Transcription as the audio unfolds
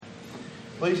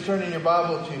Please turn in your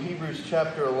Bible to Hebrews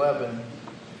chapter 11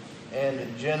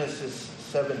 and Genesis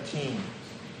 17.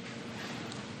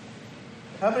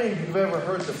 How many of you have ever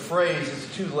heard the phrase,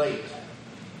 "it's too late"?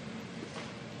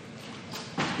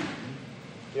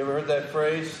 You ever heard that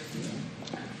phrase?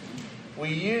 We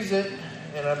use it,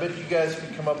 and I bet you guys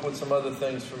could come up with some other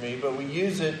things for me, but we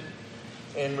use it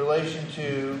in relation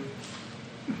to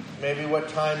maybe what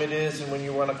time it is and when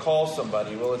you want to call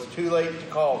somebody. Well, it's too late to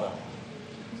call them.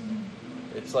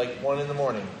 It's like 1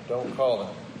 a.m. Don't call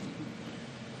them.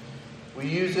 We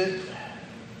use it,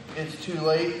 it's too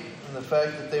late, and the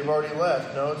fact that they've already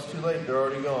left. No, it's too late. They're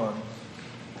already gone.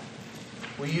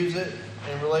 We use it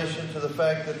in relation to the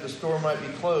fact that the store might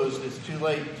be closed. It's too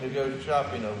late to go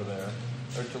shopping over there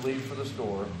or to leave for the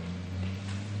store.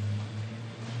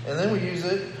 And then we use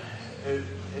it,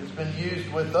 it's been used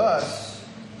with us.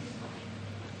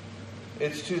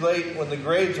 It's too late when the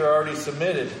grades are already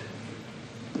submitted.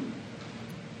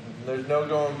 There's no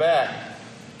going back.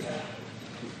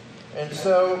 And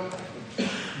so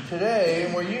today,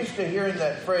 and we're used to hearing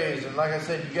that phrase, and like I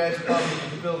said, you guys probably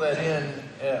can fill that in,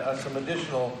 some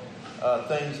additional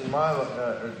things in my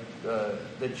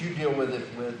that you deal with it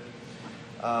with.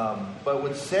 But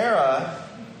with Sarah,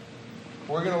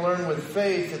 we're going to learn with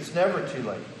faith it's never too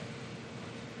late.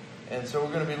 And so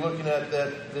we're going to be looking at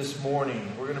that this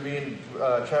morning. We're going to be in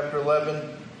chapter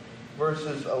 11,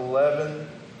 verses 11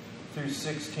 through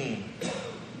 16,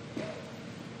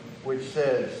 which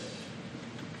says,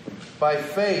 "By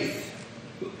faith,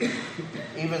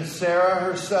 even Sarah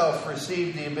herself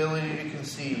received the ability to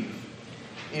conceive,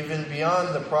 even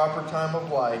beyond the proper time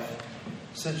of life,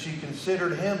 since she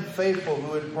considered him faithful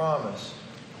who had promised.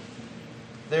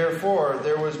 Therefore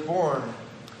there was born,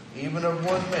 even of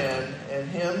one man, and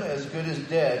him as good as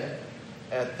dead,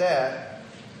 at that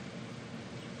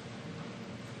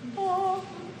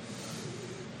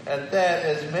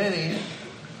as many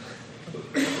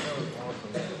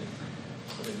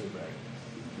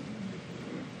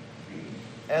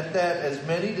as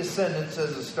many descendants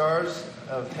as the stars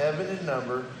of heaven in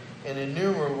number, and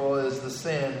innumerable as the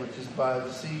sand which is by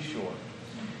the seashore.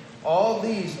 All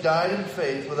these died in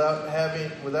faith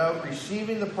without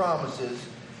receiving the promises,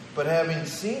 but having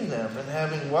seen them and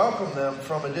having welcomed them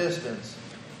from a distance,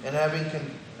 and having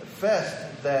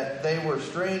confessed that they were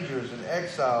strangers and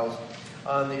exiles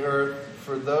on the earth.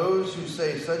 For those who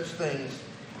say such things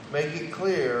make it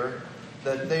clear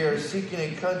that they are seeking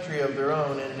a country of their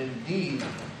own, and indeed,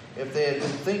 if they had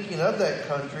been thinking of that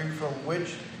country from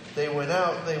which they went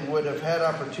out, they would have had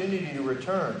opportunity to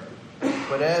return.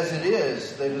 But as it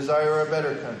is, they desire a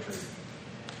better country,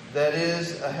 that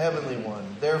is, a heavenly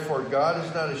one. Therefore, God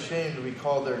is not ashamed to be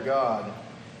called their God,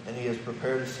 and He has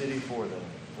prepared a city for them."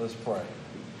 Let's pray.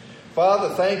 Father,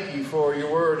 thank you for your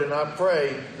word, and I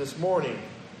pray this morning,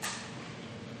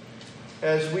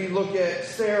 as we look at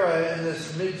Sarah and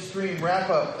this midstream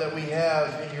wrap-up that we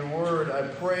have in your word, I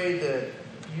pray that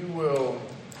you will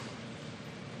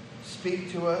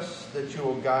speak to us, that you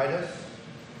will guide us,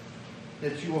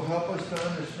 that you will help us to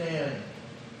understand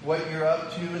what you're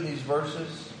up to in these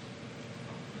verses.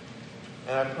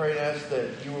 And I pray and ask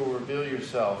that you will reveal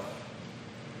yourself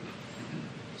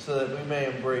so that we may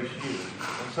embrace you.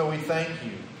 And so we thank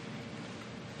you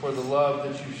for the love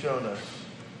that you've shown us,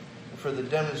 and for the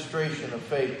demonstration of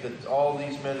faith that all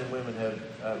these men and women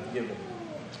have given.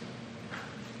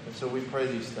 And so we pray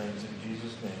these things in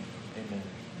Jesus' name. Amen.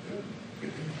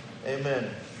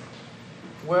 Amen.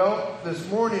 Well, this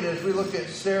morning as we look at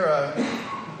Sarah,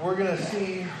 we're going to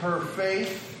see her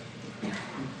faith,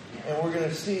 and we're going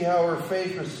to see how her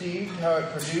faith received, how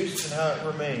it produced, and how it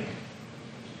remained.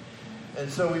 And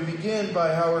so we begin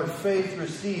by how her faith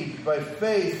received. By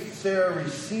faith, Sarah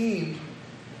received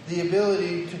the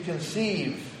ability to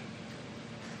conceive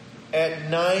at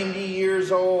 90 years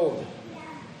old.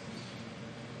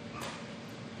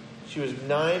 She was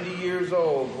 90 years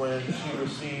old when she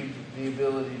received the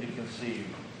ability to conceive,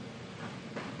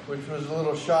 which was a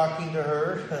little shocking to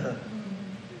her.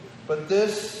 But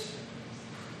this,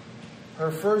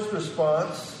 her first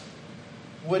response,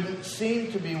 wouldn't seem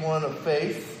to be one of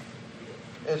faith.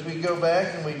 As we go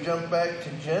back and we jump back to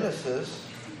Genesis,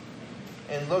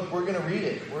 and look, we're going to read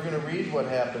it. We're going to read what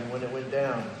happened when it went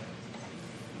down.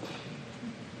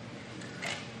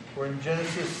 We're in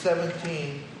Genesis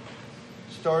 17,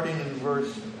 starting in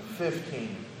verse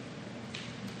 15.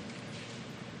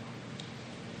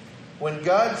 When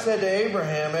God said to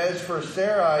Abraham, "As for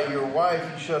Sarai, your wife,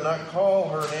 you shall not call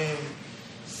her name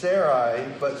Sarai,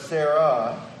 but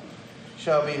Sarah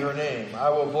shall be her name. I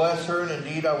will bless her, and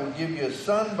indeed I will give you a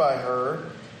son by her.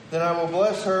 Then I will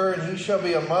bless her, and he shall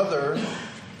be a mother,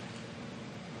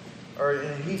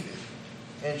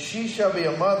 and she shall be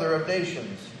a mother of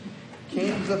nations.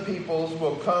 Kings of peoples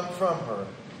will come from her.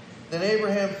 Then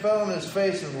Abraham fell on his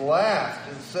face and laughed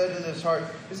and said in his heart,"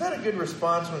 is that a good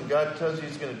response when God tells you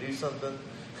he's going to do something?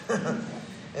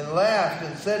 "And laughed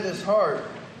and said in his heart,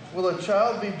 will a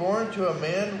child be born to a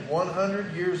man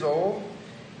 100 years old?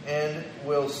 And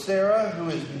will Sarah, who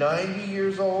is 90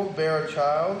 years old, bear a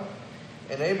child?"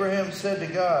 And Abraham said to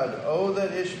God, "Oh,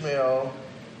 that Ishmael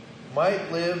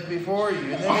might live before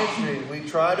you." And then interesting, we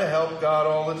try to help God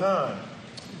all the time.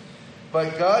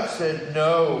 But God said,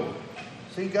 "No."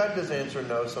 See, God does answer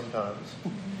no sometimes.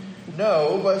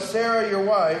 "No, but Sarah your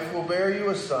wife will bear you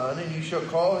a son, and you shall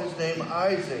call his name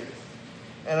Isaac.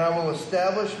 And I will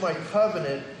establish my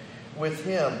covenant with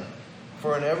him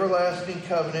for an everlasting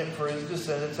covenant for his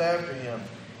descendants after him.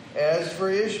 As for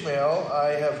Ishmael,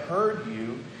 I have heard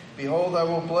you. Behold, I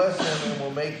will bless him and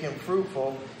will make him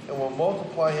fruitful and will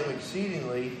multiply him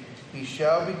exceedingly. He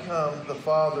shall become the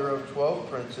father of 12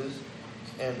 princes,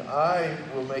 and I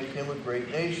will make him a great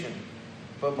nation.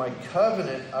 But my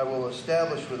covenant I will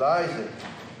establish with Isaac,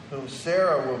 whom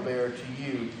Sarah will bear to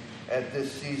you at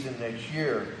this season next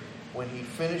year." When he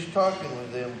finished talking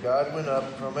with them, God went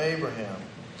up from Abraham.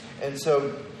 And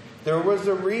so there was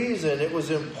a reason. It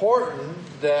was important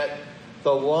that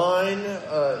the line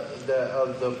of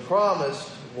the promised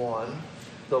one,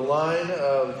 the line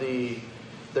of the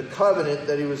covenant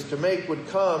that he was to make would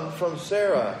come from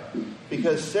Sarah.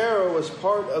 Because Sarah was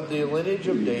part of the lineage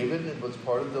of David and was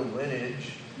part of the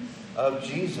lineage of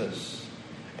Jesus.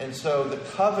 And so the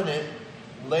covenant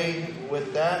laid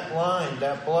with that line,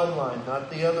 that bloodline,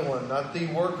 not the other one, not the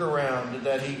workaround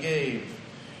that he gave.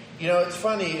 You know, it's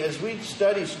funny, as we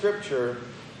study Scripture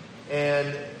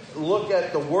and look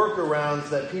at the workarounds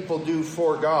that people do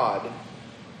for God,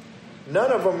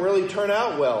 none of them really turn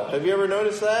out well. Have you ever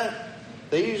noticed that?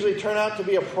 They usually turn out to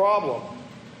be a problem.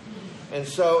 And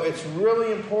so it's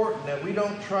really important that we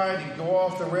don't try to go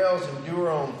off the rails and do our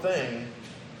own thing,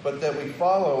 but that we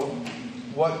follow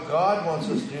what God wants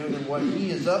us to do and what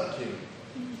He is up to.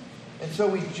 And so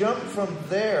we jump from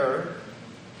there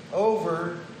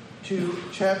over to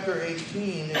chapter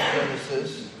 18 in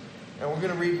Genesis, and we're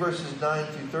going to read verses 9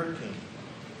 through 13.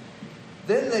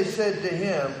 Then they said to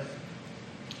him,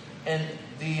 and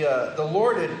the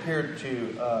Lord had appeared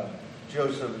to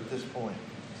Joseph at this point.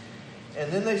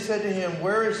 And then they said to him,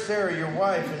 "Where is Sarah, your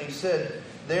wife?" And he said,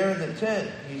 "There in the tent."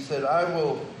 He said, "I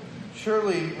will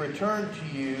surely return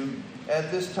to you at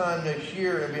this time next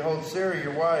year, and behold, Sarah,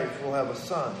 your wife, will have a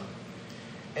son."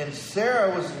 And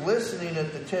Sarah was listening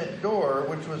at the tent door,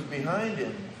 which was behind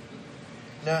him.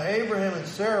 Now Abraham and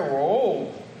Sarah were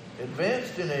old,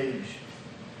 advanced in age.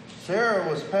 Sarah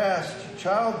was past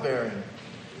childbearing.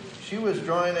 She was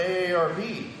drawing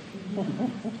AARP.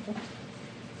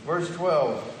 Verse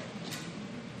 12.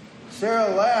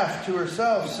 Sarah laughed to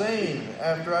herself, saying,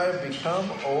 "After I have become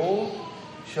old,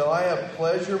 shall I have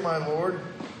pleasure, my Lord,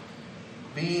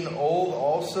 being old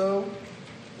also?"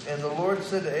 And the Lord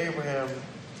said to Abraham,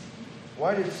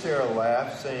 "Why did Sarah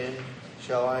laugh, saying,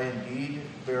 'Shall I indeed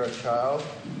bear a child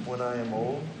when I am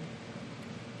old?'"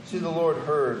 See, the Lord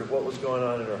heard what was going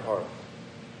on in her heart.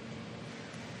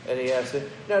 And He asked it.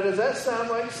 Now, does that sound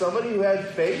like somebody who had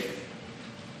faith?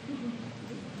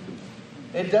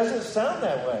 It doesn't sound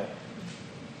that way.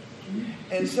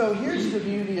 And so here's the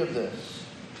beauty of this.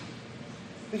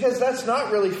 Because that's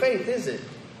not really faith, is it?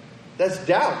 That's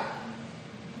doubt.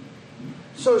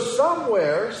 So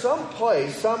somewhere,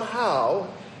 someplace, somehow,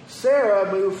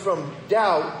 Sarah moved from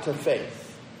doubt to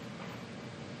faith.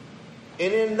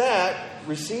 And in that,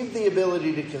 received the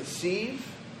ability to conceive.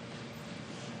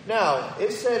 Now,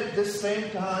 it said at this same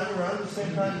time, around the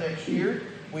same time next year,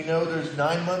 we know there's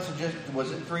 9 months,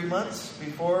 was it 3 months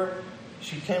before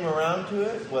she came around to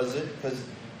it? Was it? Because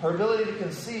her ability to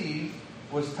conceive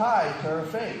was tied to her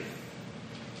faith.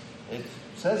 It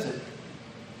says it.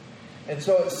 And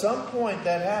so at some point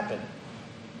that happened.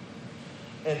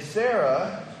 And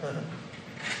Sarah,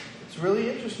 it's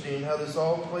really interesting how this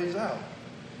all plays out.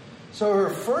 So her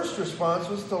first response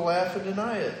was to laugh and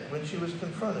deny it when she was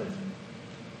confronted.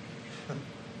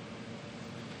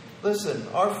 Listen,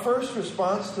 our first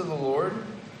response to the Lord,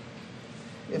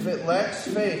 if it lacks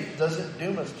faith, doesn't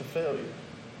doom us to failure.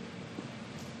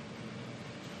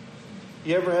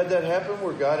 You ever had that happen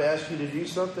where God asked you to do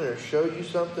something or showed you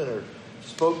something or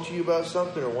spoke to you about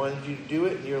something or wanted you to do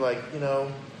it and you're like, you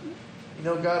know,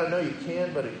 God, I know you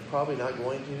can, but you're probably not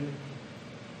going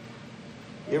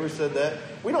to? You ever said that?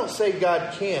 We don't say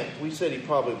God can't. We said He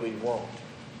probably won't.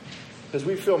 Because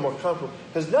we feel more comfortable.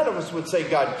 Because none of us would say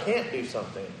God can't do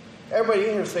something. Everybody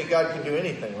in here say God can do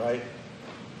anything, right?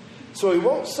 So we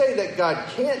won't say that God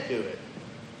can't do it.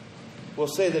 we'll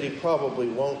say that he probably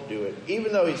won't do it,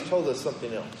 even though he's told us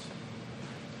something else.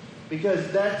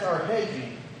 Because that's our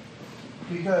hedging.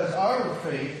 Because our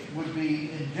faith would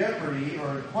be in jeopardy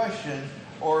or in question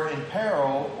or in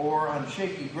peril or on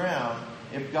shaky ground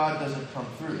if God doesn't come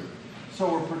through.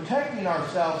 So we're protecting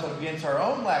ourselves against our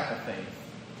own lack of faith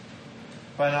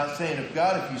by not saying, if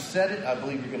God, if you said it, I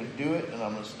believe you're going to do it, and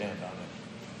I'm going to stand on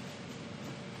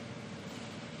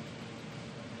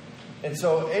it. And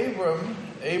so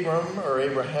Abram or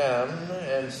Abraham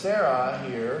and Sarah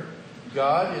here,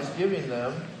 God is giving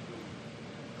them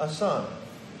a son.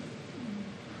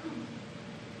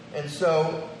 And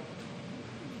so,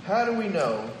 how do we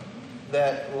know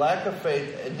that lack of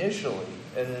faith initially,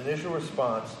 an initial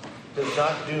response, does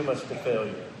not doom us to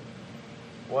failure?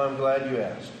 Well, I'm glad you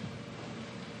asked.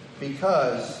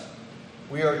 Because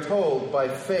we are told by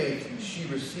faith she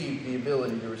received the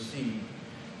ability to receive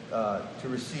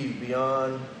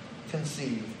beyond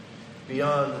conceive,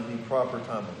 beyond the proper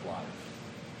time of life.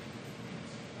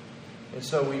 And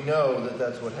so we know that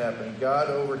that's what happened. God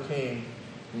overcame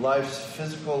life's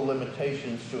physical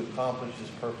limitations to accomplish his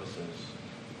purposes.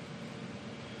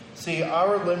 See,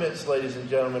 our limits, ladies and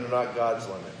gentlemen, are not God's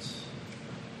limits.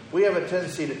 We have a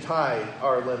tendency to tie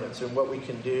our limits and what we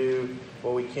can do,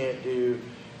 what we can't do,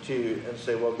 and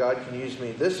say, well, God can use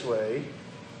me this way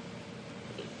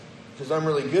because I'm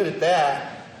really good at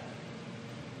that.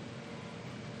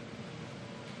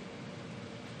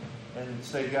 And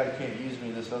say, God can't use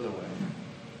me this other way.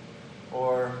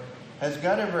 Or, has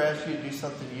God ever asked you to do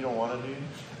something you don't want to do?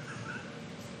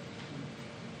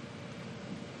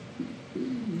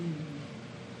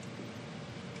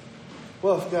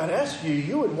 Well, if God asked you,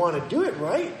 you would want to do it,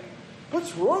 right?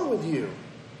 What's wrong with you?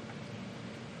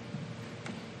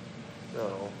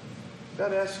 No.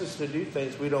 God asks us to do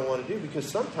things we don't want to do because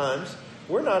sometimes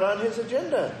we're not on his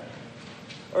agenda.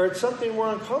 Or it's something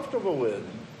we're uncomfortable with.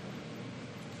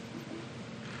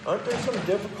 Aren't there some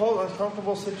difficult,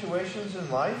 uncomfortable situations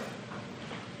in life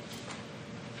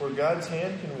where God's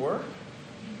hand can work?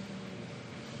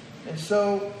 And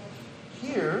so,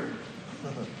 here,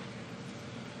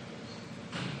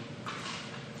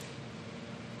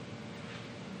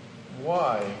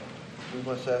 why, we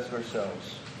must ask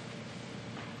ourselves,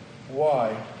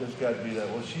 why does God do that?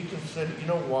 Well, she considered, you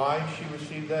know why she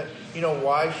received that? You know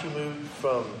why she moved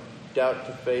from doubt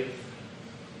to faith?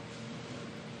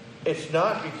 It's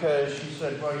not because she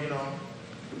said, well,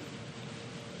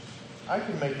 I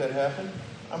can make that happen.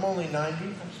 I'm only 90.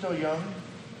 I'm still young.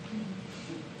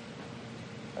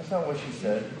 That's not what she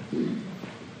said.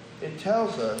 It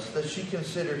tells us that she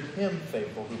considered him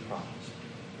faithful who promised.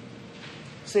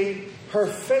 See, her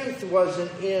faith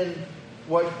wasn't in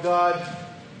what God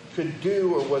could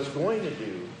do or was going to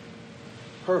do.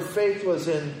 Her faith was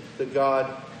in the God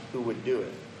who would do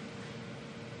it.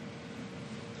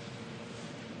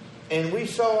 And we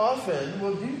so often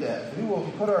will do that. We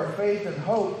will put our faith and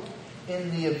hope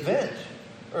in the event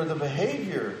or the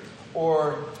behavior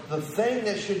or the thing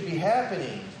that should be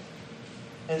happening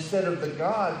instead of the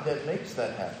God that makes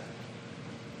that happen.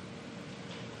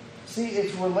 See,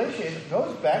 it's relation. It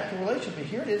goes back to relationship. But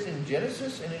here it is in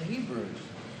Genesis and in Hebrews.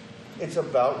 It's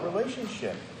about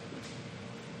relationship.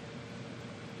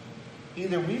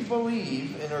 Either we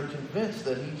believe and are convinced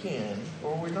that he can,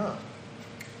 or we're not.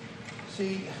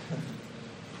 See,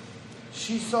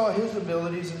 she saw his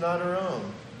abilities and not her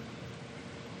own.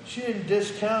 She didn't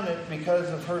discount it because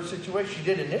of her situation. She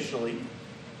did initially.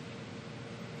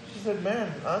 She said,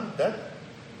 man,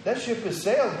 that ship has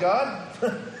sailed, God.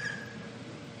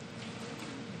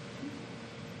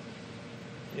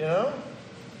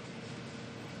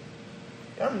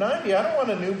 I'm 90. I don't want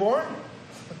a newborn.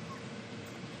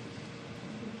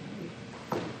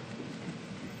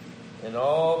 And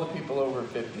all the people over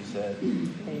 50 said,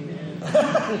 amen.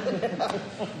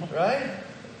 Right?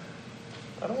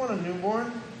 I don't want a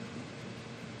newborn.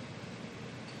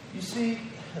 You see,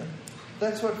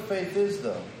 that's what faith is,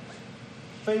 though.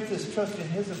 Faith is trusting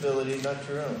his ability, not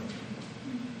your own.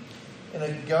 In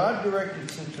a God-directed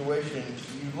situation,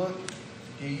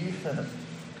 do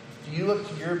you look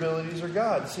to your abilities or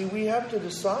God? See, we have to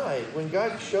decide. When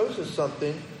God shows us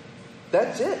something,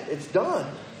 that's it. It's done.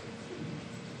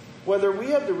 Whether we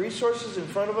have the resources in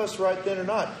front of us right then or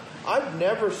not. I've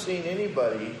never seen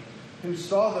anybody who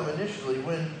saw them initially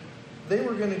when they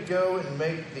were going to go and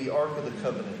make the Ark of the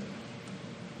Covenant.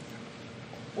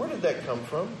 Where did that come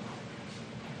from?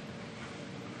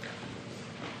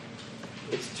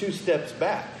 It's 2 steps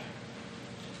back.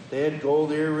 They had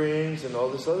gold earrings and all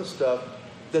this other stuff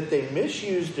that they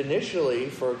misused initially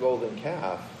for a golden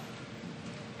calf.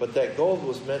 But that gold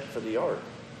was meant for the ark.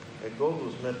 That gold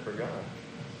was meant for God.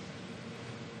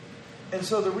 And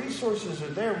so the resources are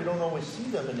there. We don't always see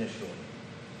them initially.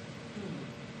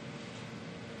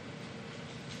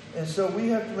 And so we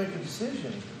have to make a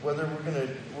decision whether we're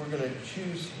going to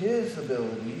choose His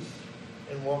abilities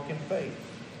and walk in faith.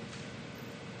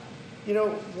 You know,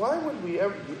 why would we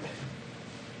ever...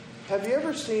 Have you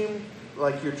ever seen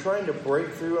like you're trying to break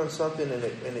through on something and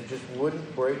it just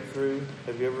wouldn't break through?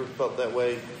 Have you ever felt that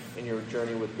way in your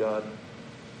journey with God?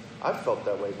 I've felt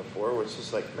that way before, where it's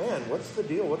just like, man, what's the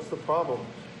deal? What's the problem?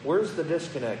 Where's the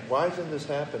disconnect? Why isn't this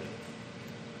happening?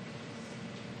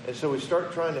 And so we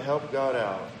start trying to help God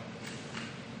out.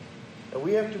 And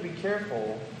we have to be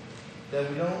careful that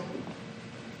we don't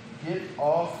get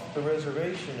off the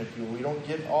reservation, if you will. We don't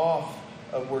get off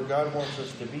of where God wants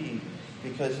us to be.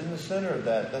 Because in the center of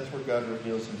that, that's where God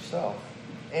reveals Himself.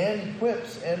 And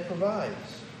equips and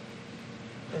provides.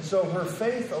 And so her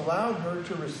faith allowed her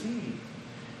to receive.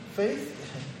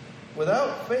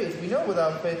 Without faith, we know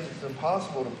without faith it's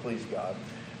impossible to please God.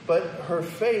 But her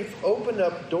faith opened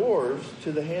up doors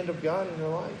to the hand of God in her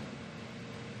life.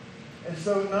 And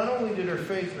so not only did her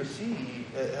faith receive,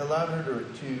 it allowed her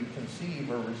to conceive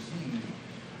or receive,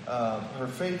 her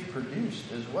faith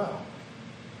produced as well.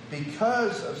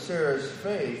 Because of Sarah's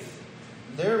faith,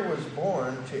 there was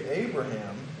born to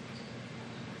Abraham,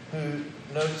 who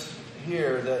notes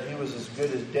here that he was as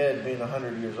good as dead, being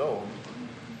 100 years old,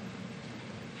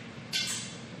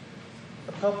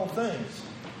 a couple things.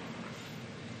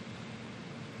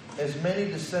 As many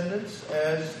descendants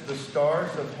as the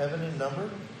stars of heaven in number.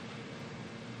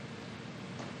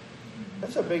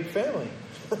 That's a big family.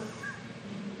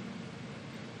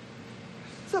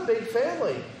 It's a big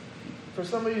family for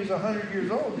somebody who's 100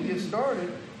 years old to get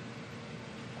started.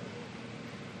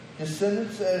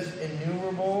 Descendants as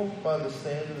innumerable by the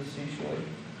sand of the seashore.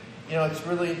 You know, it's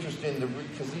really interesting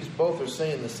because these both are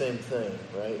saying the same thing,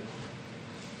 right?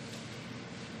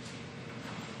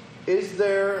 Is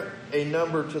there a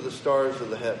number to the stars of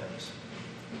the heavens?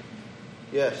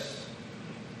 Yes.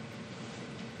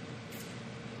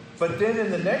 But then in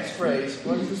the next phrase,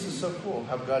 this is so cool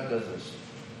how God does this.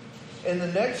 In the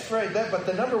next phrase, but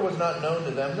the number was not known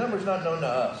to them. The number is not known to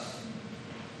us.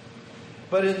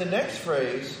 But in the next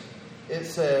phrase, it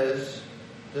says,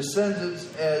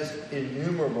 descendants as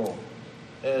innumerable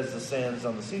as the sands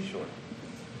on the seashore.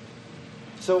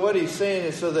 So what he's saying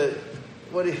is so that,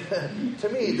 to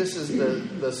me, this is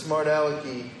the smart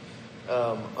alecky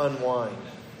unwind.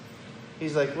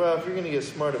 He's like, well, if you're going to get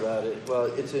smart about it, well,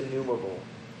 it's innumerable.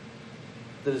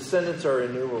 The descendants are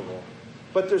innumerable.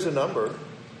 But there's a number.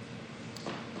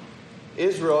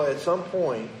 Israel, at some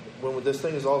point, when this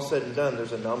thing is all said and done,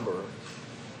 there's a number.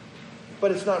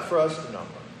 But it's not for us to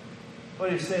number.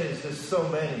 What he's saying is there's so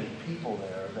many people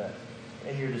there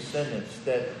and your descendants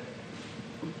that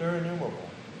they're innumerable.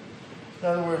 In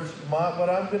other words, what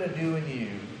I'm going to do in you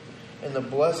and the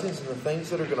blessings and the things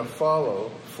that are going to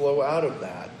flow out of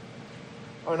that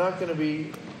are not going to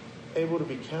be able to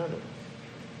be counted.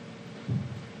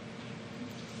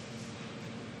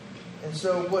 And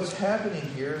so what's happening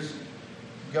here is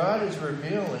God is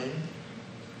revealing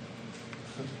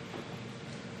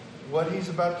what He's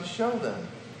about to show them.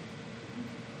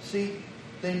 See,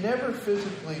 they never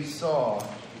physically saw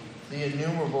the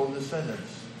innumerable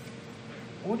descendants.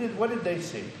 What did they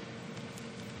see?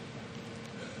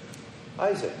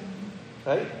 Isaac,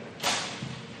 right?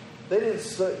 They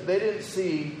didn't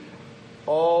see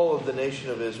all of the nation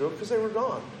of Israel because they were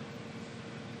gone.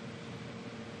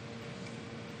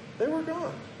 They were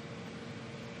gone.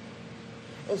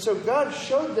 And so God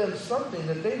showed them something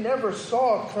that they never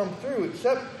saw come through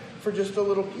except for just a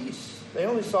little piece. They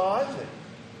only saw Isaac.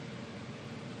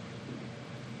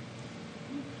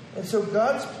 And so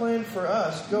God's plan for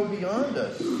us go beyond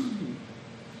us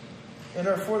and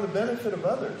are for the benefit of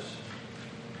others.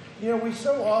 You know, we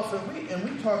so often,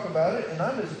 we talk about it, and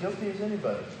I'm as guilty as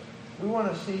anybody. We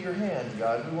want to see your hand,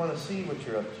 God. We want to see what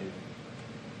you're up to.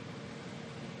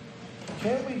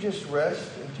 Can't we just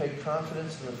rest and take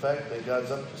confidence in the fact that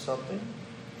God's up to something?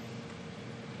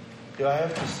 Do I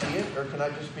have to see it, or can I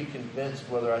just be convinced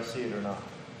whether I see it or not?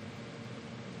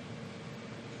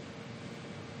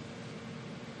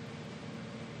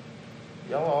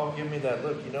 Y'all all give me that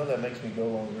look. You know that makes me go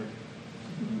longer.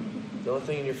 The only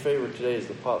thing in your favor today is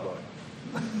the potluck.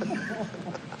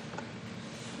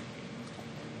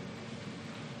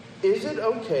 Is it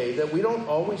okay that we don't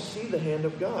always see the hand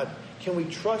of God? Can we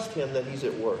trust Him that He's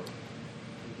at work?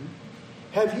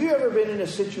 Have you ever been in a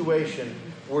situation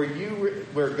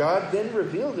where God then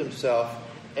revealed Himself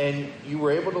and you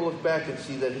were able to look back and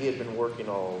see that He had been working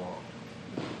all along?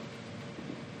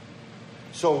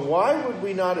 So why would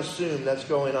we not assume that's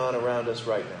going on around us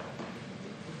right now?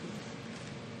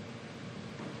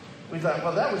 We thought,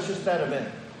 well, that was just that event.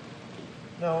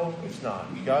 No, it's not.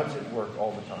 God's at work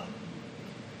all the time.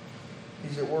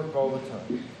 He's at work all the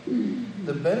time.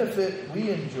 The benefit we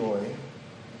enjoy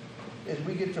is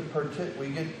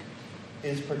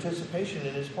is participation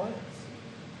in His plans.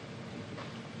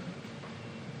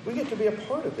 We get to be a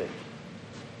part of it.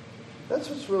 That's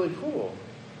what's really cool.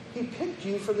 He picked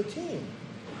you for the team.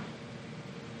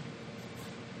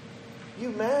 You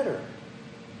matter.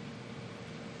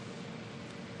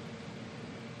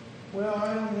 Well,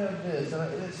 I don't have this.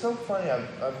 And it's so funny.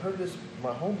 I've heard this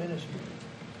my whole ministry.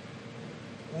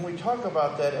 When we talk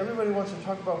about that, everybody wants to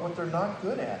talk about what they're not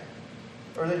good at.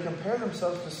 Or they compare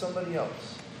themselves to somebody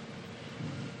else.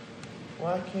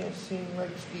 Well, I can't sing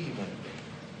like Stephen.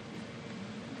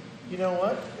 You know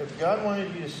what? If God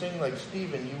wanted you to sing like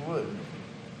Stephen, you would.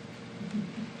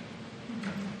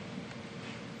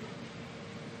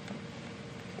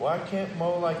 Well, I can't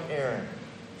mow like Aaron.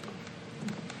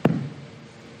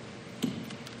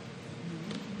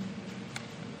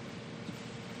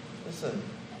 Listen,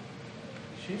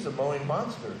 she's a mowing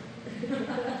monster.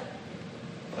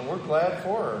 And we're glad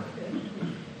for her.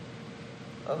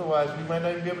 Otherwise, we might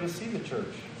not even be able to see the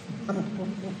church.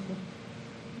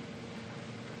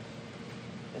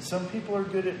 And some people are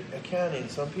good at accounting.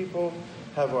 Some people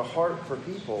have a heart for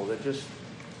people that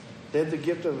they have the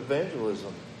gift of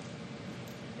evangelism.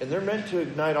 And they're meant to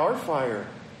ignite our fire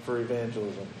for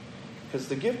evangelism. Because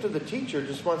the gift of the teacher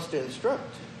just wants to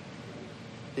instruct.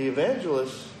 The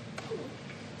evangelist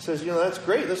says, that's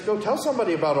great. Let's go tell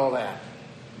somebody about all that.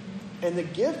 And the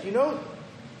gift,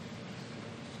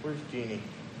 where's Jeannie?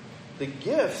 The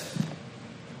gifts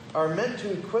are meant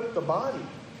to equip the body.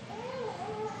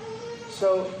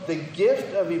 So the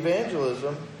gift of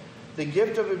evangelism, the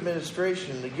gift of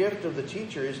administration, the gift of the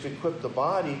teacher is to equip the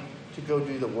body to go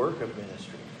do the work of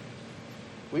ministry.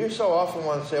 We so often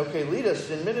want to say, okay, lead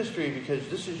us in ministry because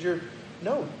this is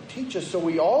No, teach us so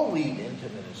we all lead into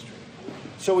ministry.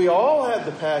 So we all have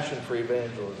the passion for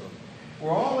evangelism.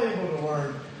 We're all able to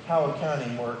learn how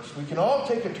accounting works. We can all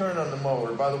take a turn on the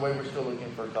mower. By the way, we're still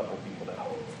looking for a couple people to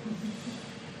help.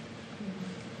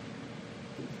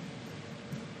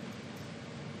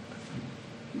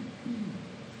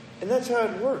 And that's how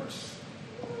it works.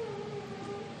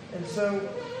 And so,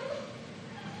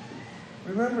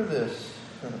 remember this.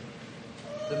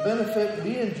 The benefit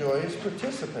we enjoy is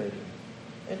participating.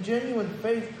 And genuine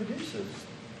faith produces.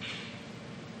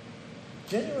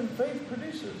 Genuine faith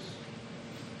produces.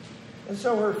 And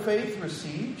so her faith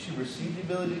received. She received the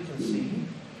ability to conceive.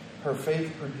 Her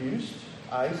faith produced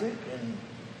Isaac and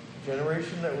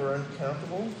generation that were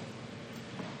uncountable.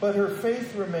 But her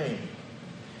faith remained.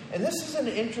 And this is an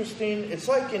interesting, it's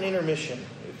like an intermission.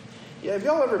 Have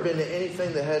y'all ever been to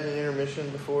anything that had an intermission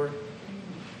before?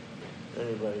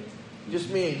 Anybody? Just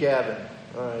me and Gavin.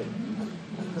 All right.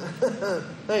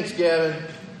 Thanks, Gavin.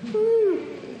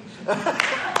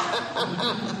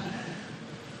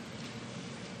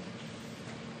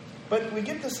 But we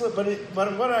get this. But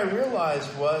what I realized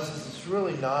is it's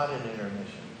really not an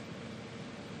intermission.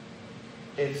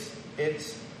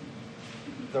 It's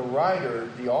the writer,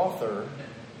 the author,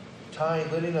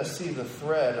 letting us see the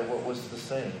thread of what was the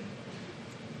same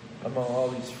among all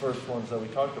these first ones that we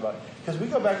talked about. Because we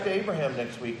go back to Abraham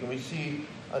next week and we see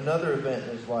another event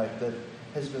in his life that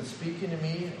has been speaking to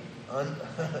me in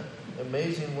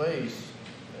amazing ways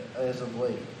as of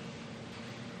late.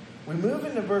 We move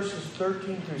into verses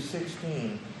 13 through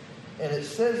 16, and it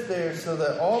says there, so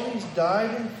that all these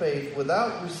died in faith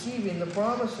without receiving the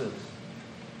promises.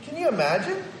 Can you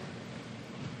imagine?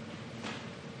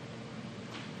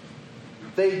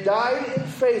 They died in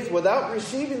faith without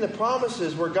receiving the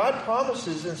promises, where God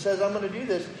promises and says, I'm going to do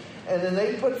this. And then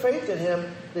they put faith in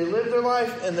Him. They live their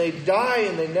life and they die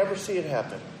and they never see it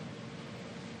happen.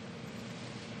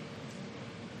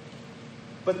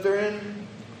 But they're in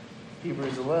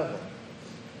Hebrews 11.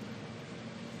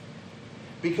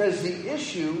 Because the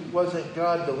issue wasn't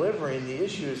God delivering. The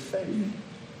issue is faith.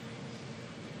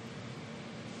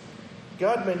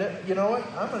 God may you know what?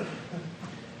 I'm going to...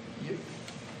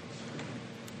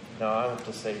 No, I have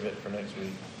to save it for next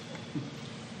week.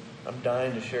 I'm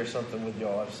dying to share something with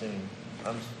y'all I've seen.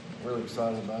 I'm really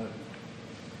excited about it.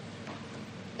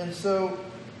 And so,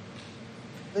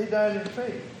 they died in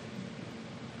faith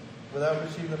without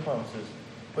receiving the promises.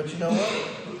 But you know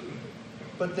what?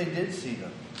 But they did see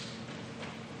them.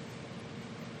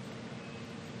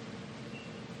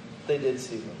 They did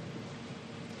see them.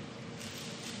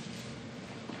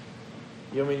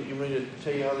 You want me to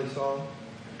tell you how they saw them?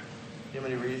 You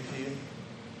want me to read it to you?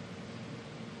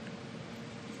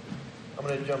 I'm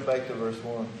going to jump back to verse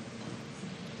 1.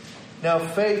 Now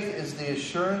faith is the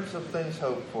assurance of things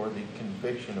hoped for, the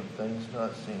conviction of things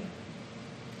not seen.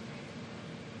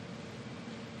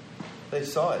 They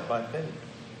saw it by faith.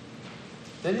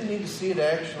 They didn't need to see it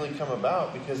actually come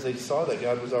about because they saw that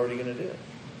God was already going to do it.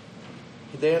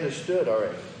 They understood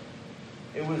already.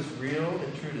 It was real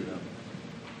and true to them.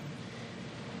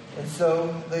 And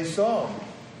so they saw him.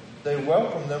 They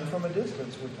welcomed them from a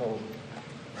distance, we're told.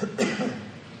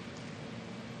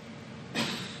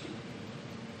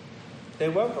 They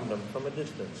welcomed them from a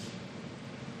distance.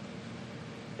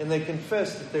 And they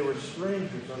confessed that they were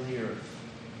strangers on the earth.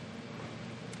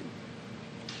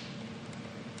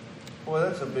 Boy,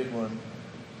 that's a big one.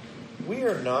 We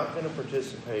are not going to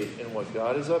participate in what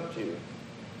God is up to.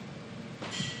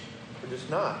 We're just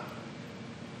not.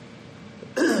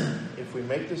 If we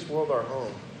make this world our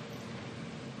home,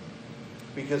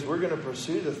 because we're going to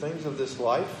pursue the things of this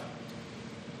life,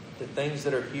 the things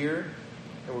that are here,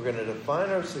 and we're going to define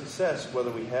our success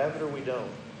whether we have it or we don't.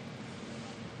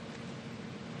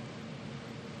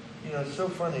 You know, it's so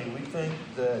funny. We think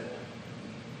that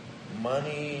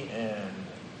money and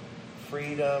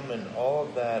freedom and all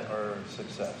of that are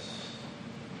success.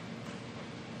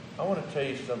 I want to tell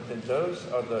you something. Those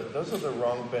are the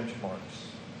wrong benchmarks.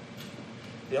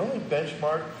 The only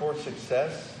benchmark for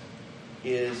success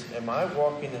is, am I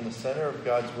walking in the center of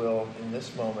God's will in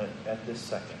this moment, at this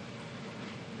second?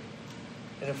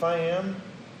 And if I am,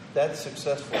 that's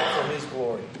successful for His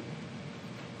glory.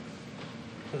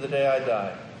 To the day I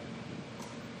die.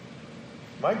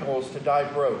 My goal is to die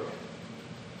broke.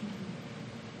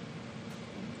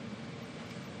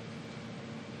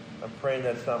 I'm praying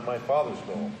that's not my Father's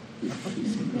goal.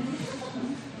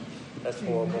 That's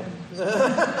horrible.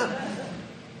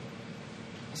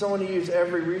 So I want to use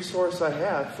every resource I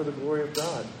have for the glory of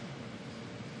God.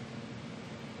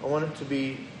 I want it to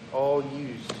be all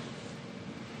used.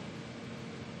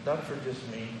 Not for just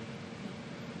me.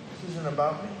 This isn't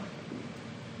about me.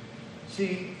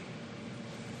 See,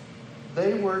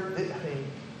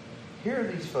 here are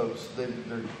these folks.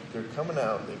 They're coming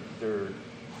out.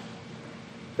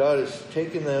 God has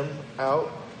taken them out.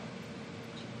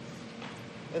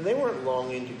 And they weren't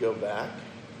longing to go back.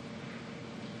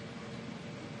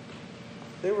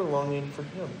 They were longing for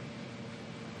Him.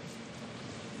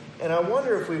 And I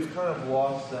wonder if we've kind of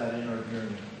lost that in our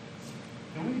journey.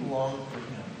 Do we long for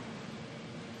Him?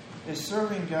 Is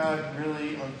serving God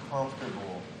really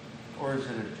uncomfortable, or is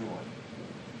it a joy?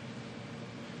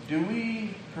 Do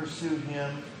we pursue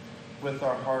Him with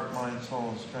our heart, mind, soul,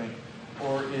 and strength?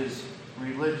 Or is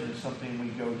religion something we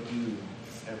go do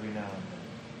every now and then?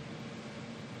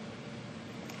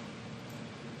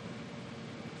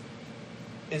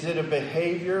 Is it a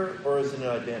behavior or is it an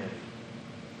identity?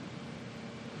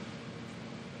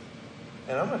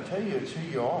 And I'm going to tell you, it's who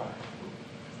you are.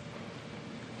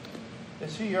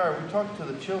 It's who you are. We talked to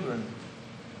the children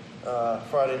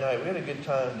Friday night. We had a good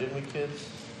time, didn't we, kids?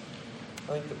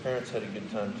 I think the parents had a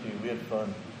good time too. We had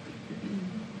fun.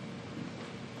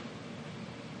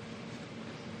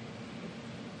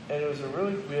 And it was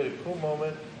we had a cool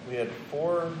moment. We had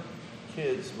 4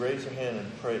 kids raise their hand and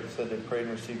said they prayed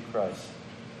and received Christ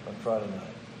on Friday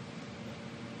night.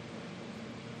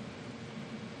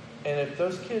 And if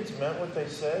those kids meant what they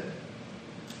said,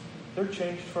 they're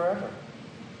changed forever.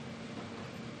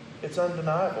 It's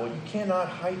undeniable. You cannot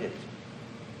hide it.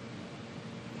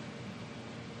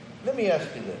 Let me ask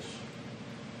you this.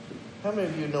 How many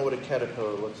of you know what a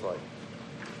caterpillar looks like?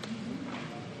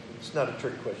 It's not a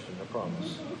trick question, I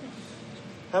promise.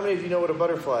 How many of you know what a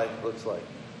butterfly looks like?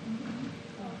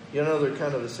 You know they're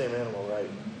kind of the same animal, right?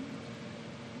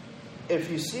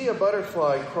 If you see a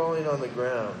butterfly crawling on the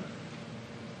ground,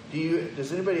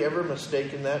 does anybody ever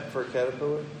mistake that for a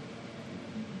caterpillar?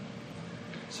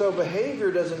 So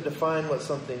behavior doesn't define what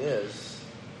something is.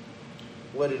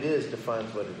 What it is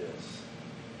defines what it is.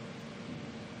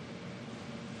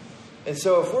 And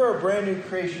so if we're a brand new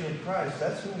creation in Christ,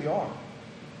 that's who we are.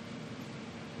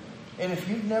 And if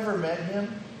you've never met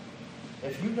Him,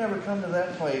 if you've never come to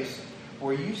that place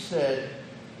where you said,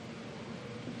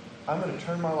 I'm going to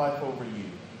turn my life over to you.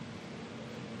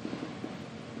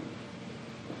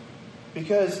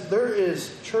 Because there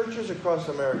is churches across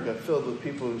America filled with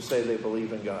people who say they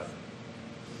believe in God.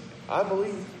 I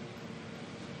believe.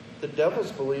 The devils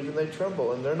believe and they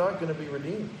tremble, and they're not going to be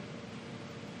redeemed.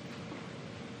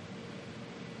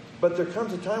 But there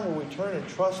comes a time where we turn and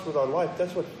trust with our life.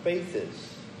 That's what faith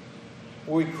is.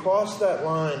 Where we cross that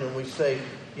line and we say,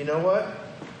 you know what?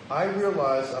 I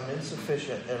realize I'm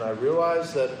insufficient, and I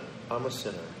realize that I'm a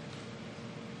sinner.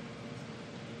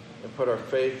 And put our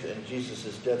faith in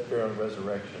Jesus' death, burial, and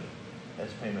resurrection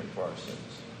as payment for our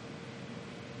sins.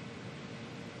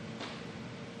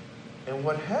 And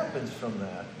what happens from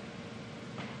that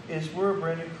is we're a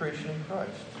brand new creation in Christ.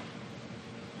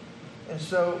 And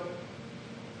so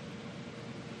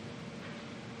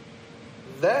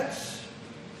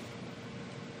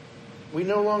we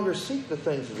no longer seek the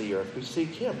things of the earth. We seek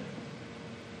Him.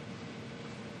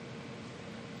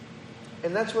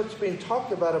 And that's what's being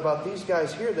talked about these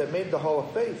guys here that made the Hall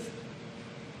of Faith.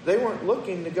 They weren't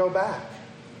looking to go back.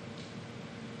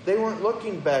 They weren't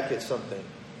looking back at something.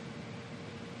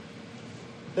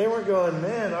 They weren't going,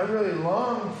 man, I really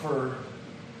long for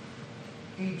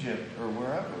Egypt or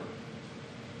wherever.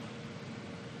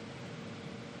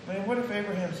 I mean, what if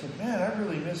Abraham said, man, I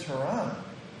really miss Haran?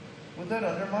 Would that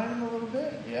undermine him a little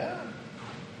bit? Yeah.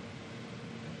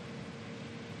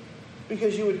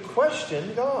 Because you would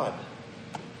question God.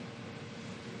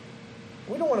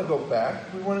 We don't want to go back.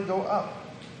 We want to go up.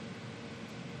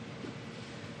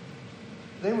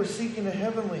 They were seeking a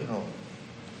heavenly home.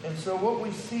 And so what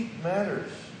we seek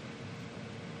matters.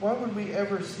 Why would we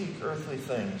ever seek earthly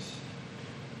things?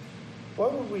 Why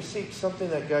would we seek something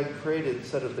that God created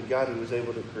instead of the God who was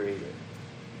able to create it?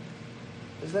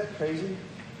 Is that crazy?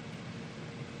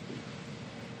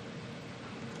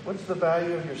 What's the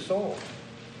value of your soul?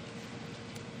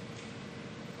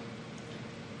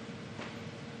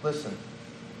 Listen.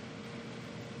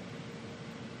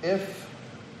 If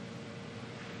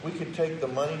we could take the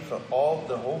money from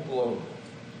the whole globe,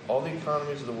 all the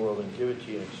economies of the world, and give it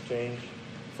to you in exchange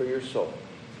for your soul,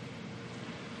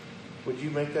 would you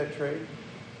make that trade?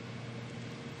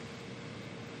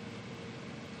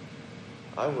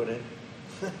 I wouldn't.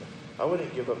 I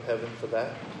wouldn't give up heaven for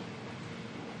that.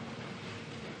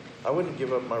 I wouldn't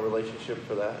give up my relationship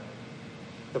for that.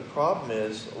 The problem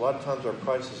is, a lot of times our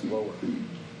price is lower.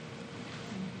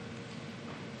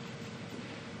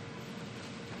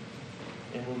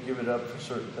 And we'll give it up for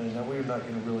certain things. Now, we're not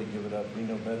going to really give it up. We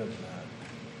know better than that.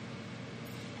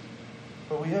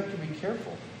 But we have to be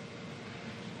careful.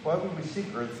 Why would we seek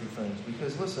earthly things?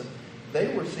 Because, listen,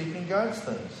 they were seeking God's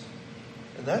things.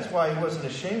 And that's why He wasn't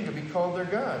ashamed to be called their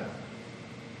God.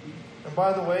 And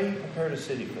by the way, He prepared a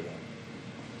city for them.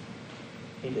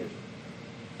 He did.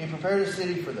 He prepared a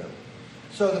city for them.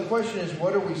 So the question is,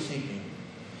 what are we seeking?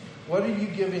 What are you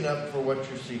giving up for what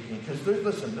you're seeking? Because,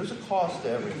 there's a cost to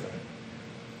everything.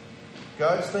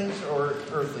 God's things or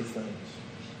earthly things?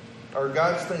 Or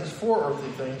God's things for earthly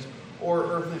things, or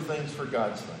earthly things for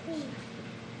God's things?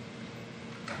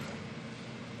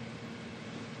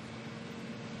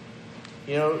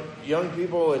 You know, young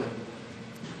people, and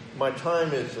my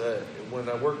time is when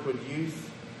I worked with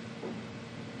youth,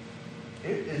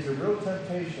 it is a real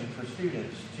temptation for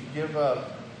students to give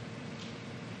up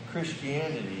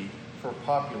Christianity for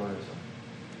popularism.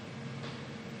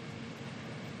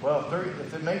 Well,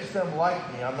 if it makes them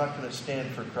like me, I'm not going to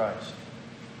stand for Christ.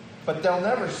 But they'll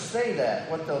never say that.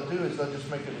 What they'll do is they'll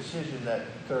just make a decision that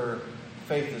their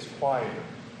faith is quieter.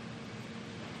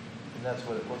 And that's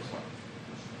what it looks like.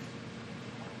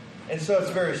 And so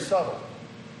it's very subtle.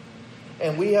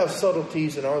 And we have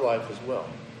subtleties in our life as well.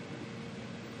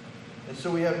 And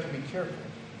so we have to be careful.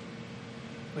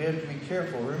 We have to be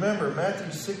careful. Remember, Matthew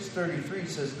 6:33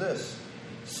 says this: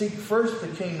 seek first the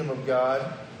kingdom of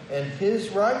God and His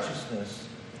righteousness,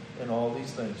 and all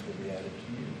these things will be added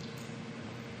to you.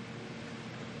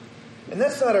 And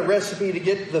that's not a recipe to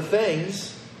get the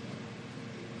things.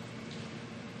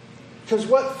 Because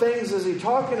what things is He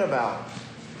talking about?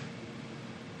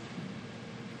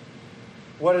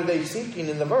 What are they seeking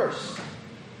in the verse?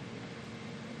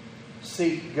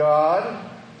 Seek God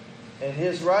and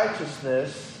His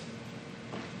righteousness.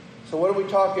 So what are we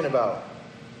talking about?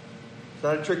 It's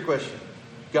not a trick question.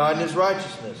 God and His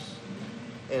righteousness.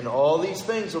 And all these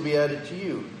things will be added to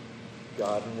you.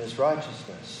 God and His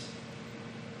righteousness.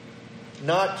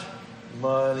 Not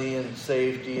money and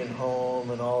safety and home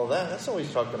and all of that. That's not what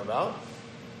He's talking about.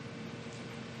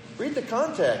 Read the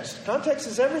context. Context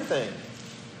is everything.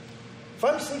 If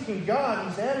I'm seeking God,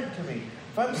 He's added to me.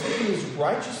 If I'm seeking His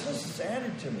righteousness, it's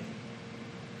added to me.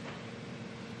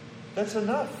 That's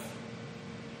enough.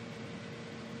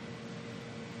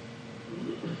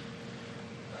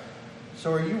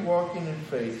 So are you walking in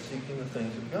faith, seeking the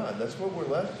things of God? That's what we're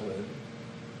left with.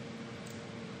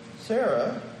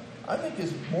 Sarah, I think,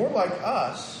 is more like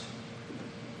us.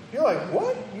 You're like,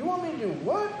 what? You want me to do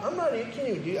what? I'm not, you can't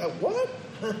even do that. What?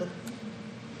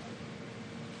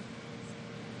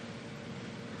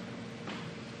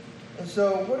 And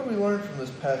so, what do we learn from this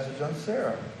passage on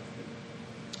Sarah?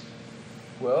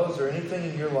 Well, is there anything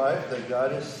in your life that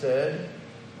God has said,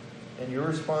 and your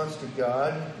response to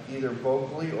God, either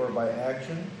vocally or by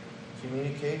action,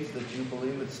 communicates that you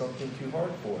believe it's something too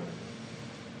hard for Him?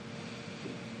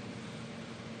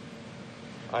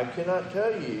 I cannot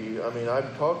tell you. I mean,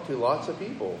 I've talked to lots of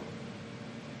people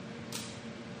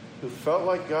who felt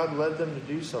like God led them to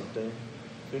do something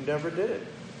who never did it.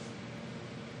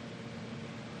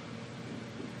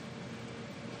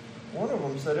 One of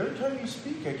them said, every time you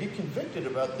speak, I get convicted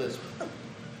about this.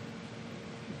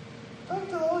 Talk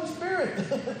to the Holy Spirit.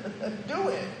 Do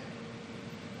it.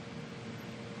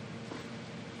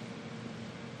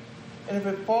 And if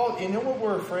it falls, you know what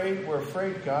we're afraid? We're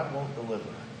afraid God won't deliver.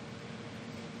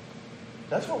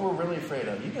 That's what we're really afraid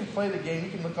of. You can play the game,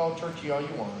 you can look all churchy all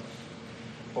you want.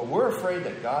 But we're afraid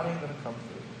that God ain't going to come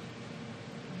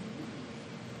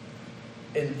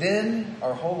through. And then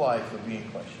our whole life will be in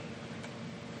question.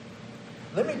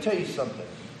 Let me tell you something.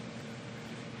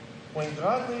 When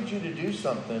God leads you to do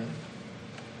something,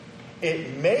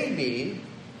 it may be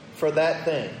for that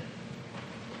thing.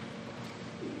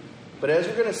 But as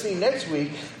we're going to see next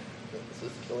week, this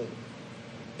is killing me,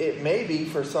 it may be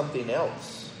for something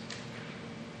else.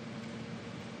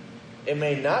 It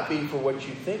may not be for what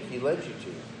you think He led you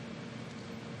to.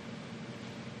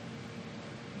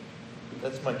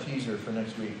 That's my teaser for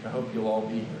next week. I hope you'll all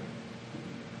be here.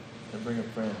 And bring a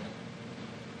friend.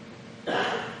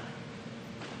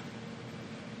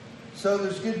 So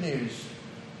there's good news.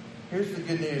 Here's the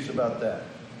good news about that.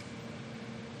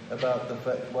 About the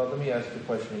fact, well, let me ask the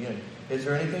question again. Is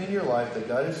there anything in your life that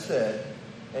God has said,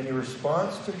 and your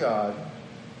response to God,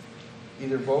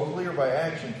 either vocally or by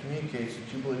action, communicates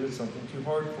that you believe it's something too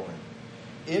hard for Him?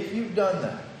 If you've done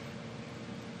that,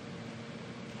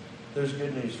 there's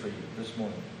good news for you this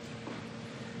morning.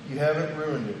 You haven't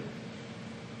ruined it,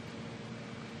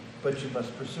 but you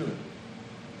must pursue it.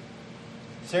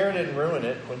 Sarah didn't ruin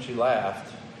it when she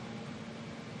laughed.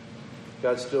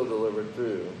 God still delivered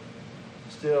through.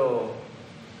 Still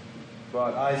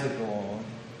brought Isaac along.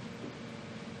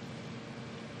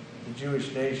 The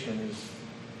Jewish nation is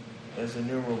as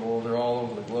innumerable. They're all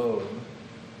over the globe.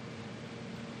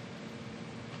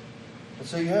 And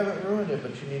so you haven't ruined it,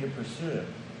 but you need to pursue it.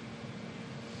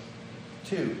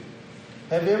 2,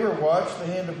 have you ever watched the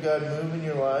hand of God move in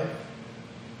your life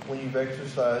when you've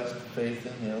exercised faith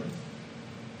in Him?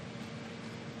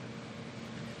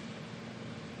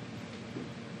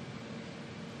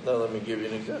 Now let me give you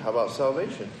an example. How about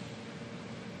salvation?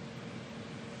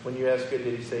 When you ask God,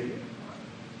 did He save you?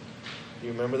 Do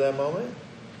you remember that moment?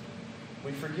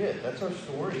 We forget. That's our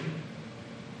story.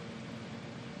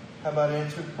 How about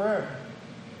answered prayer?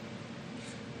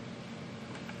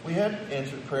 We had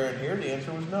answered prayer in here. The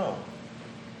answer was no.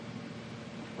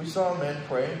 We saw a man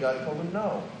pray and God told him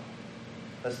no.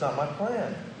 That's not my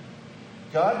plan.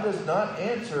 God does not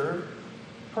answer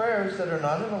prayers that are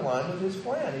not in line with His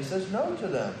plan. He says no to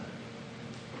them.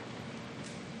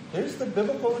 There's the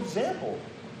biblical example.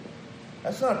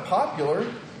 That's not popular,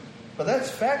 but that's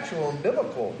factual and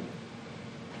biblical.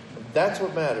 That's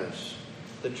what matters.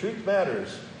 The truth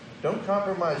matters. Don't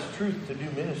compromise truth to do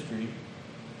ministry.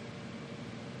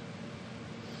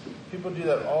 People do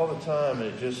that all the time,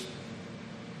 and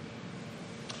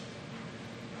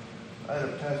I had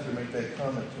a pastor make that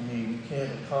comment to me. We can't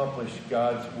accomplish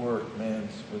God's work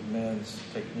with man's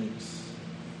techniques.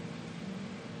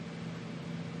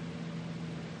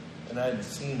 And I had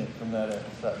seen it from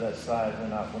that side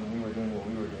when we were doing what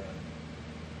we were doing.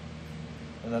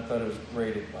 And I thought it was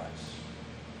great advice.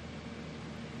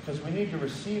 Because we need to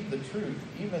receive the truth,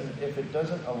 even if it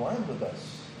doesn't align with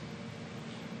us.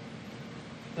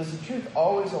 Does the truth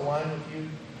always align with you?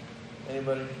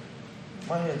 Anybody?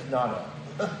 My hand's not up.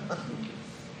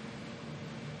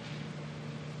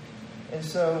 And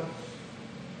so,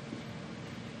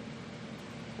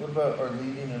 what about our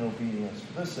leading and obedience?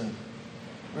 Listen,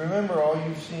 remember all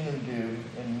you've seen Him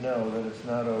do and know that it's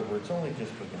not over. It's only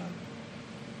just begun.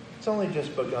 It's only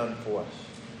just begun for us.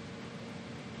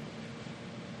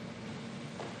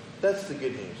 That's the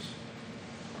good news.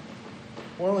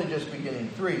 We're only just beginning.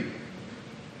 3,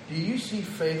 do you see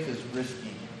faith as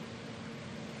risky?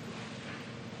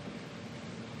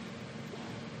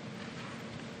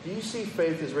 Do you see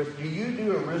faith as risky? Do you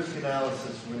do a risk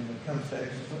analysis when it comes to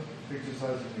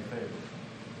exercising your faith?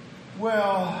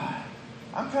 Well,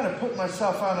 I'm kind of putting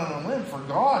myself out on a limb for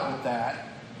God with that.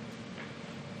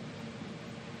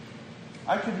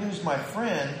 I could lose my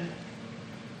friend.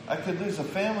 I could lose a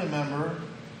family member,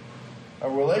 a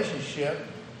relationship.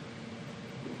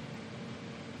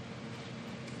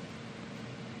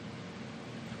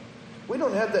 We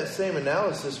don't have that same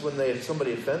analysis when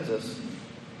somebody offends us.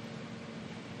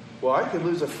 Well, I could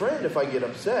lose a friend if I get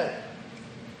upset.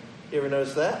 You ever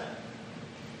notice that?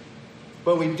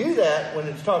 But we do that when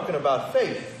it's talking about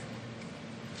faith.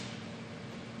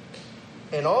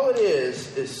 And all it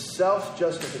is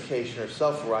self-justification or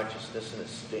self-righteousness, and it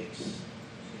stinks.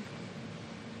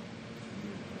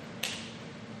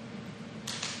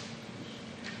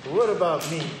 But what about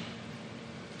me?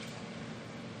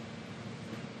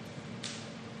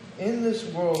 In this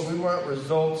world, we want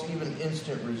results, even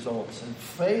instant results. And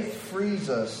faith frees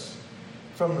us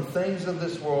from the things of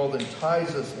this world and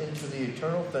ties us into the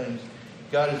eternal things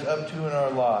God is up to in our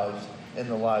lives and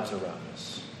the lives around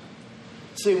us.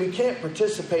 See, we can't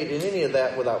participate in any of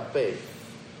that without faith.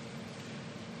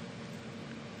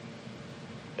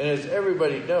 And as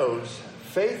everybody knows,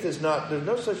 faith is not, there's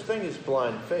no such thing as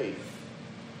blind faith.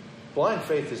 Blind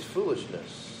faith is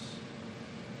foolishness.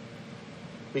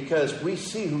 Because we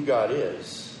see who God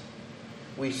is.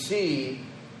 We see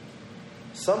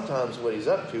sometimes what He's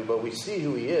up to, but we see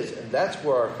who He is, and that's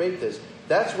where our faith is.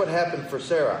 That's what happened for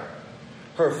Sarah.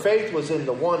 Her faith was in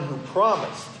the one who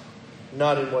promised,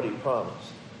 not in what He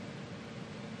promised.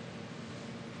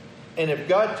 And if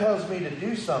God tells me to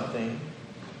do something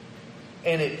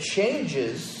and it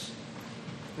changes,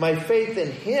 my faith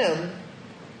in Him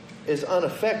is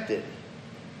unaffected.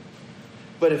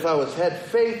 But if I had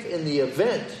faith in the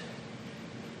event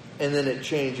and then it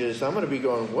changes, I'm going to be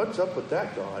going, what's up with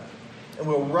that, God? And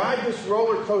we'll ride this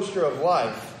roller coaster of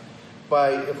life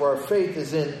if our faith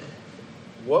is in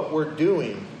what we're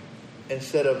doing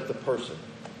instead of the person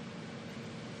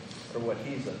or what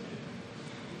He's up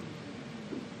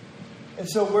to. And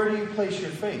so where do you place your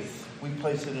faith? We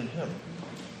place it in Him.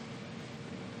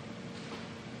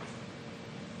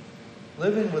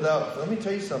 Living without, let me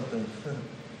tell you something.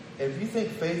 If you think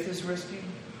faith is risky,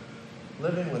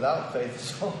 living without faith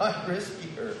is a lot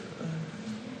riskier.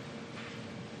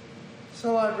 It's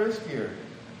a lot riskier.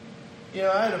 You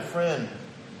know, I had a friend,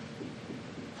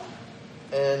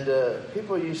 and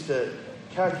people used to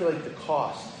calculate the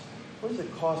cost. What does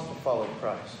it cost to follow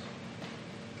Christ?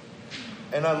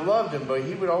 And I loved him, but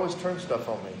he would always turn stuff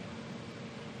on me.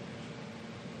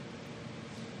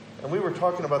 And we were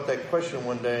talking about that question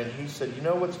one day, and he said, you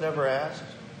know what's never asked?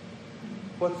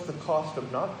 What's the cost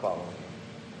of not following Him?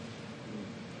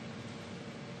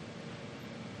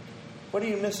 What are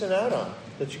you missing out on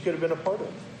that you could have been a part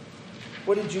of?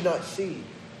 What did you not see?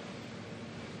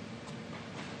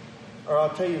 Or I'll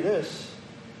tell you this,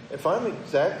 if I'm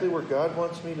exactly where God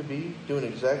wants me to be, doing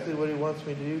exactly what He wants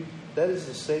me to do, that is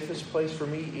the safest place for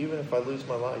me, even if I lose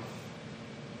my life.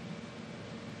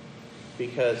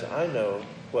 Because I know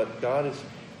what God is.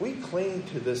 We cling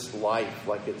to this life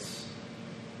like it's,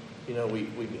 you know, we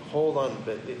hold on,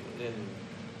 but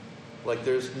like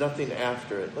there's nothing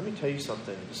after it. Let me tell you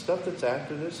something. The stuff that's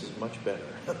after this is much better.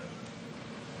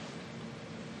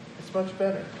 It's much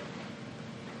better.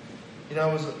 You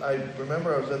know, I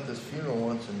remember I was at this funeral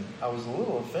once, and I was a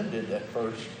little offended at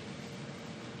first.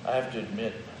 I have to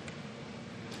admit.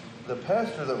 The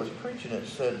pastor that was preaching it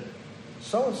said,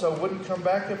 so-and-so wouldn't come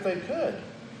back if they could.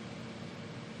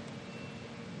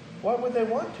 Why would they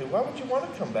want to? Why would you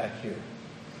want to come back here?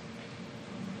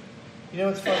 You know,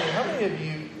 it's funny. How many of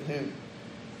you who,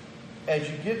 as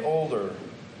you get older,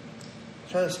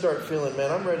 kind of start feeling,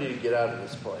 man, I'm ready to get out of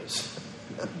this place?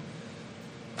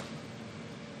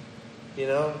 You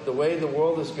know, the way the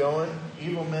world is going,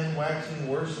 evil men waxing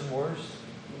worse and worse.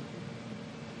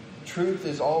 Truth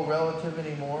is all relative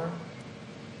anymore.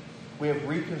 We have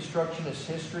Reconstructionist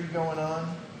history going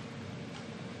on.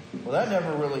 Well, that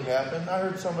never really happened. I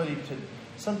heard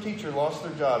some teacher lost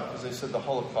their job because they said the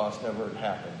Holocaust never had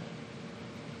happened.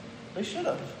 They should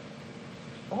have.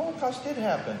 The Holocaust did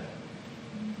happen.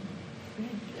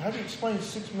 How do you explain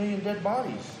 6 million dead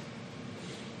bodies?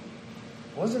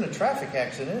 It wasn't a traffic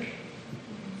accident.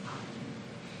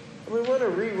 We want to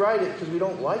rewrite it because we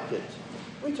don't like it.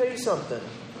 Let me tell you something.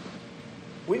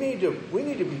 We need to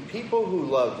be people who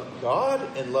love God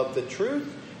and love the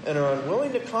truth and are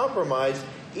unwilling to compromise,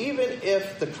 even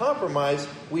if the compromise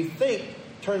we think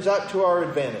turns out to our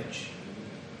advantage.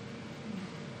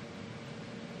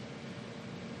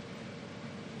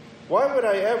 Why would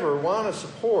I ever want to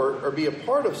support or be a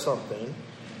part of something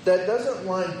that doesn't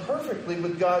line perfectly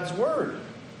with God's Word?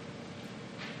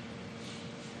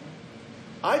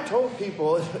 I told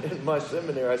people in my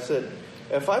seminary, I said,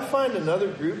 if I find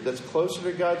another group that's closer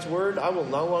to God's Word, I will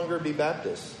no longer be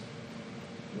Baptist.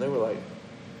 And they were like,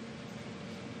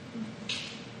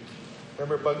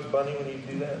 remember Bugs Bunny when he'd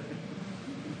do that?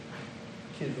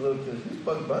 Kids looked at, who's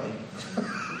Bugs Bunny?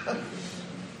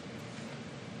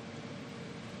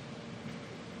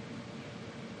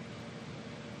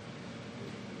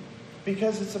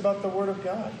 Because it's about the Word of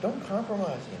God. Don't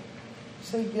compromise it.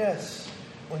 Say yes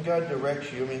when God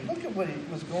directs you. I mean, look at what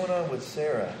was going on with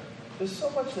Sarah. There's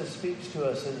so much that speaks to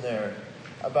us in there.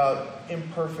 about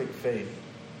imperfect faith,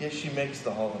 yet she makes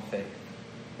the Hall of Faith.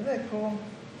 Isn't that cool?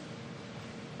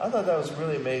 I thought that was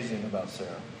really amazing about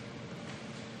Sarah.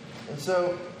 And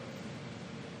so,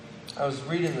 I was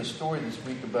reading the story this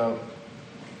week about,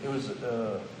 it was,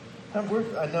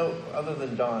 I know other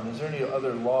than Don, is there any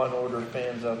other Law and Order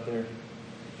fans out there?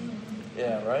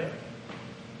 Yeah, right?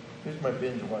 Here's my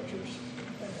binge watchers.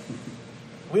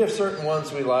 We have certain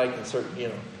ones we like and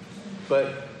certain,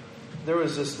 But there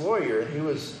was this lawyer, and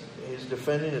he's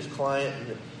defending his client.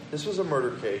 And this was a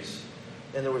murder case,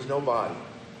 and there was no body.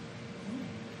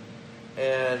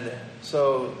 And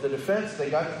so the defense, they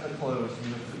got to the close,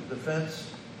 and the defense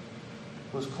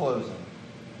was closing.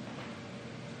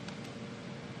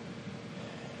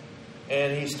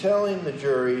 And he's telling the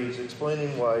jury, he's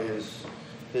explaining why his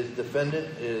defendant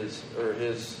is, or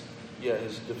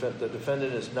the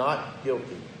defendant is not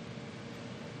guilty.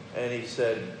 And he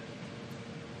said,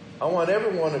 I want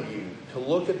every one of you to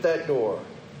look at that door.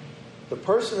 The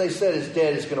person they said is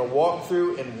dead is going to walk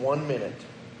through in 1 minute.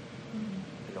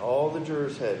 And all the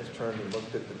jurors' heads turned and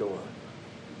looked at the door.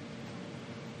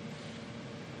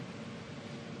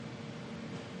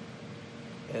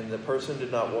 And the person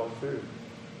did not walk through.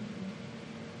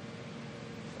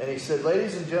 And he said,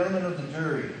 ladies and gentlemen of the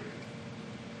jury,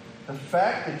 the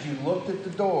fact that you looked at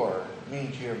the door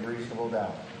means you have reasonable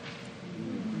doubt.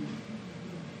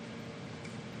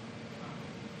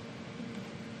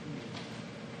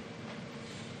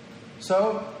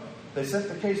 So, they sent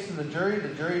the case to the jury.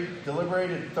 The jury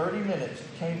deliberated 30 minutes,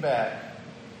 came back,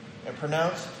 and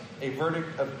pronounced a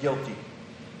verdict of guilty.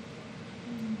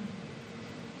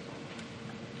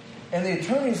 And the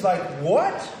attorney's like,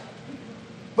 what?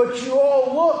 But you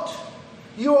all looked.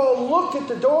 You all looked at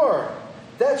the door.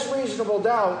 That's reasonable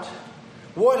doubt.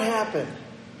 What happened?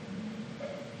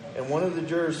 And one of the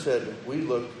jurors said, we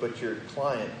looked, but your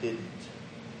client didn't.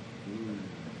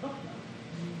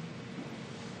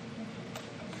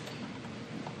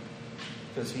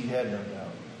 Because he had no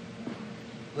doubt.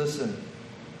 Listen,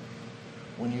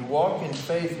 when you walk in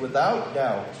faith without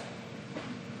doubt,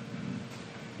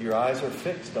 your eyes are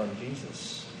fixed on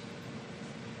Jesus.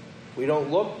 We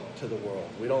don't look to the world.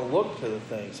 We don't look to the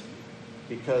things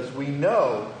because we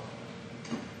know,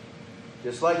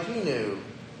 just like he knew,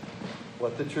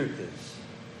 what the truth is.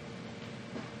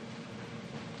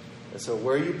 And so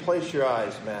where you place your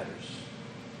eyes matters.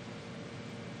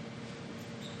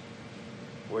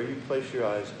 Where you place your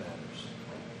eyes matters.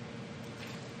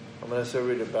 I'm going to ask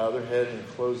everybody to bow their head and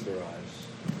close their eyes.